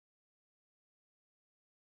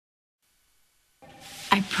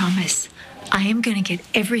I promise, I am going to get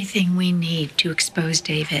everything we need to expose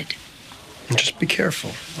David. And just be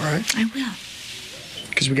careful, all right? I will.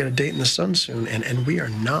 Because we got a date in the sun soon, and we are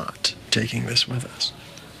not taking this with us.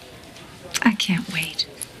 I can't wait.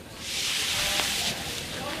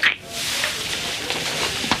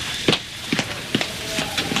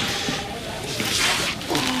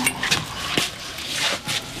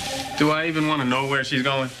 Do I even want to know where she's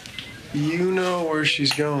going? You know where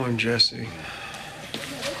she's going, Jesse.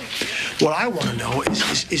 What I want to know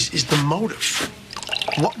is the motive.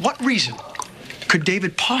 What reason could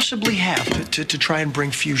David possibly have to try and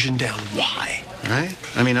bring Fusion down? Why? Right?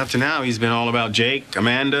 I mean, up to now, he's been all about Jake,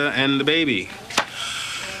 Amanda, and the baby.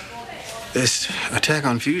 This attack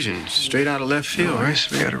on Fusion, straight out of left field, right?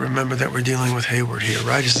 So we got to remember that we're dealing with Hayward here,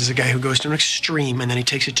 right? This is a guy who goes to an extreme, and then he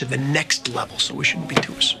takes it to the next level, so we shouldn't be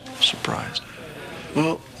too surprised.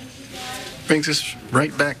 Well, brings us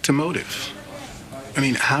right back to motive. I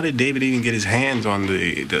mean, how did David even get his hands on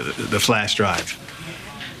the flash drive?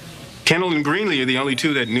 Kendall and Greenlee are the only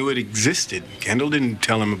two that knew it existed. Kendall didn't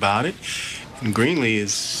tell him about it, and Greenlee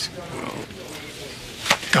is, well...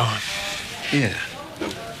 gone. Yeah.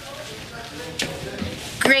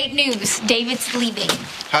 Great news. David's leaving.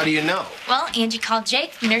 How do you know? Well, Angie called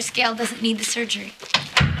Jake. Nurse Gail doesn't need the surgery.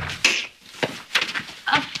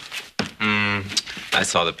 I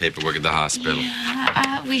saw the paperwork at the hospital.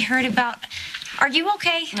 Yeah, we heard about... Are you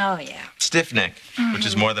okay? Oh, yeah. Stiff neck, which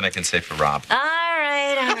is more than I can say for Rob. All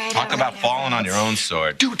right. Talk about falling on your own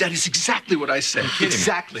sword. Dude, that is exactly what I said.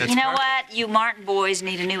 Exactly. You know what? You Martin boys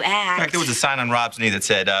need a new act. In fact, there was a sign on Rob's knee that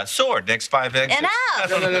said, sword, next 5 exits.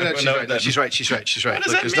 Enough! No, she's right. She's right. What does Look,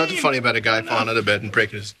 that there's mean? nothing funny about a guy falling out of bed and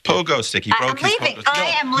breaking his... Pogo stick. He broke his leaving. pogo stick.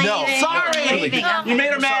 I am leaving. No, sorry. I'm leaving. You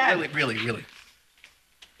made her mad. Really.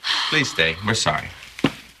 Please stay. We're sorry.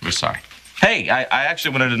 We're sorry. Hey, I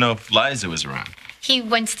actually wanted to know if Liza was around. He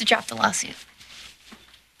wants to drop the lawsuit.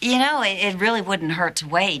 You know, it really wouldn't hurt to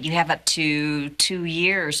wait. You have up to 2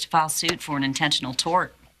 years to file suit for an intentional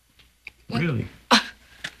tort. Really?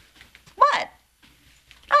 What?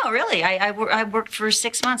 Oh, really? I worked for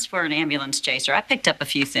 6 months for an ambulance chaser. I picked up a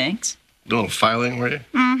few things. A little filing, were you?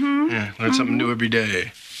 Mm-hmm. Yeah, learn something new every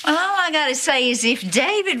day. Well, all I gotta say is if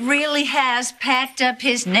David really has packed up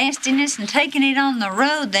his nastiness and taken it on the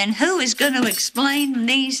road, then who is going to explain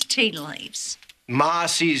these tea leaves? Ma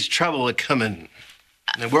sees trouble a-coming.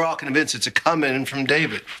 And we're all convinced it's a-coming from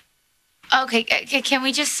David. Okay, can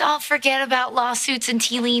we just all forget about lawsuits and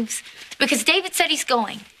tea leaves? Because David said he's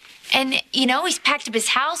going. And, you know, he's packed up his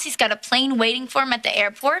house. He's got a plane waiting for him at the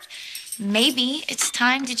airport. Maybe it's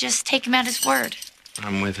time to just take him at his word.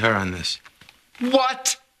 I'm with her on this.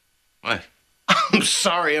 What? What? I'm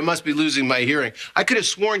sorry, I must be losing my hearing. I could have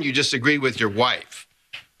sworn you just agreed with your wife,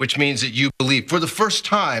 which means that you believe for the first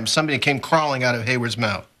time somebody came crawling out of Hayward's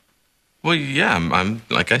mouth. Well, yeah, I'm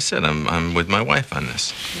like I said, I'm with my wife on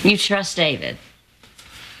this. You trust David?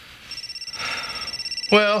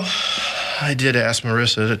 Well, I did ask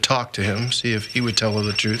Marissa to talk to him, see if he would tell her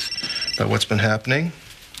the truth about what's been happening.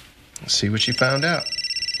 Let's see what she found out.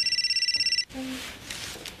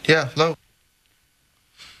 Yeah, hello.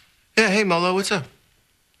 Yeah, hey, Molo, what's up?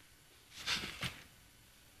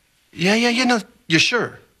 Yeah, no, you're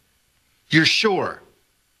sure? You're sure?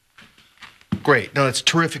 Great. No, that's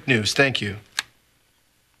terrific news. Thank you.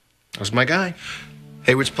 That was my guy.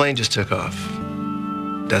 Hayward's plane just took off.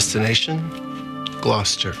 Destination,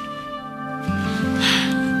 Gloucester.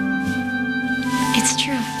 It's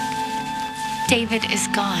true. David is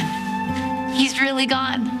gone. He's really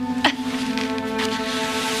gone.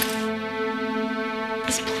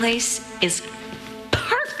 This place is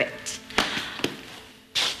perfect.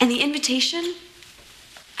 And the invitation,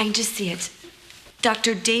 I can just see it.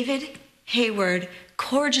 Dr. David Hayward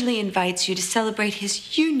cordially invites you to celebrate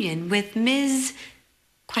his union with Ms. ?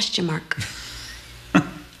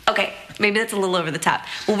 Okay, maybe that's a little over the top.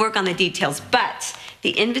 We'll work on the details, but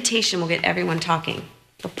the invitation will get everyone talking.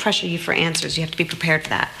 They'll pressure you for answers. You have to be prepared for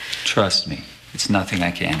that. Trust me, it's nothing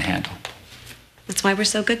I can't handle. That's why we're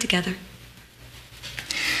so good together.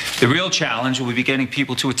 The real challenge will be getting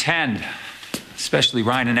people to attend, especially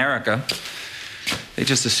Ryan and Erica. They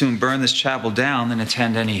just as soon burn this chapel down than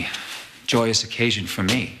attend any joyous occasion for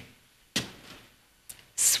me.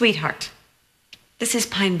 Sweetheart, this is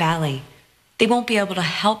Pine Valley. They won't be able to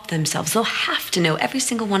help themselves. They'll have to know, every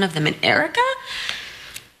single one of them. And Erica,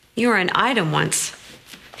 you were an item once.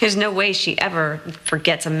 There's no way she ever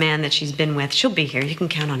forgets a man that she's been with. She'll be here. You can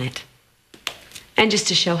count on it. And just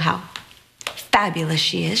to show how fabulous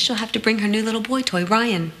she is, she'll have to bring her new little boy toy,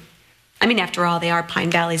 Ryan. I mean, after all, they are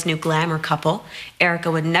Pine Valley's new glamour couple. Erica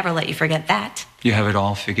would never let you forget that. You have it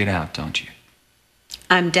all figured out, don't you?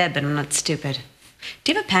 I'm dead, but I'm not stupid.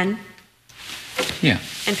 Do you have a pen Yeah.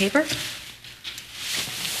 and paper?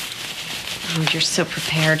 Oh, you're so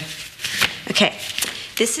prepared. Okay,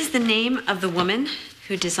 this is the name of the woman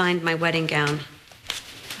who designed my wedding gown.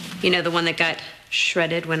 You know, the one that got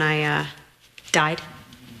shredded when I died?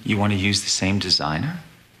 You want to use the same designer?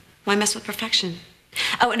 Why mess with perfection?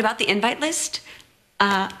 Oh, and about the invite list,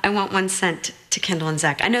 I want one sent to Kendall and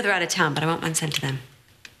Zach. I know they're out of town, but I want one sent to them.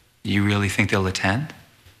 You really think they'll attend?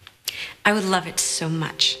 I would love it so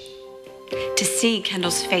much to see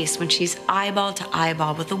Kendall's face when she's eyeball to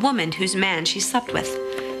eyeball with a woman whose man she slept with.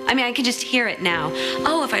 I mean, I could just hear it now.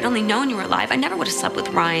 Oh, if I'd only known you were alive, I never would have slept with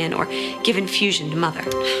Ryan or given fusion to Mother.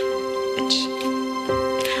 Bitch.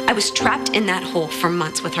 I was trapped in that hole for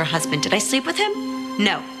months with her husband. Did I sleep with him?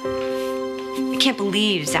 No. I can't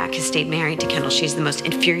believe Zach has stayed married to Kendall. She's the most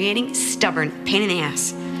infuriating, stubborn pain in the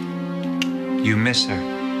ass. You miss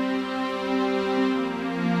her.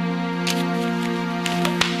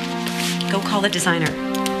 Go call the designer.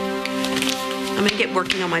 I'm gonna get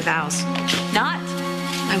working on my vows. Not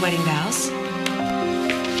my wedding vows.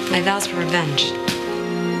 My vows for revenge.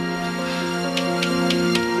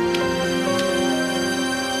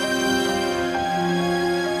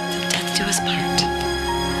 Till death do us part.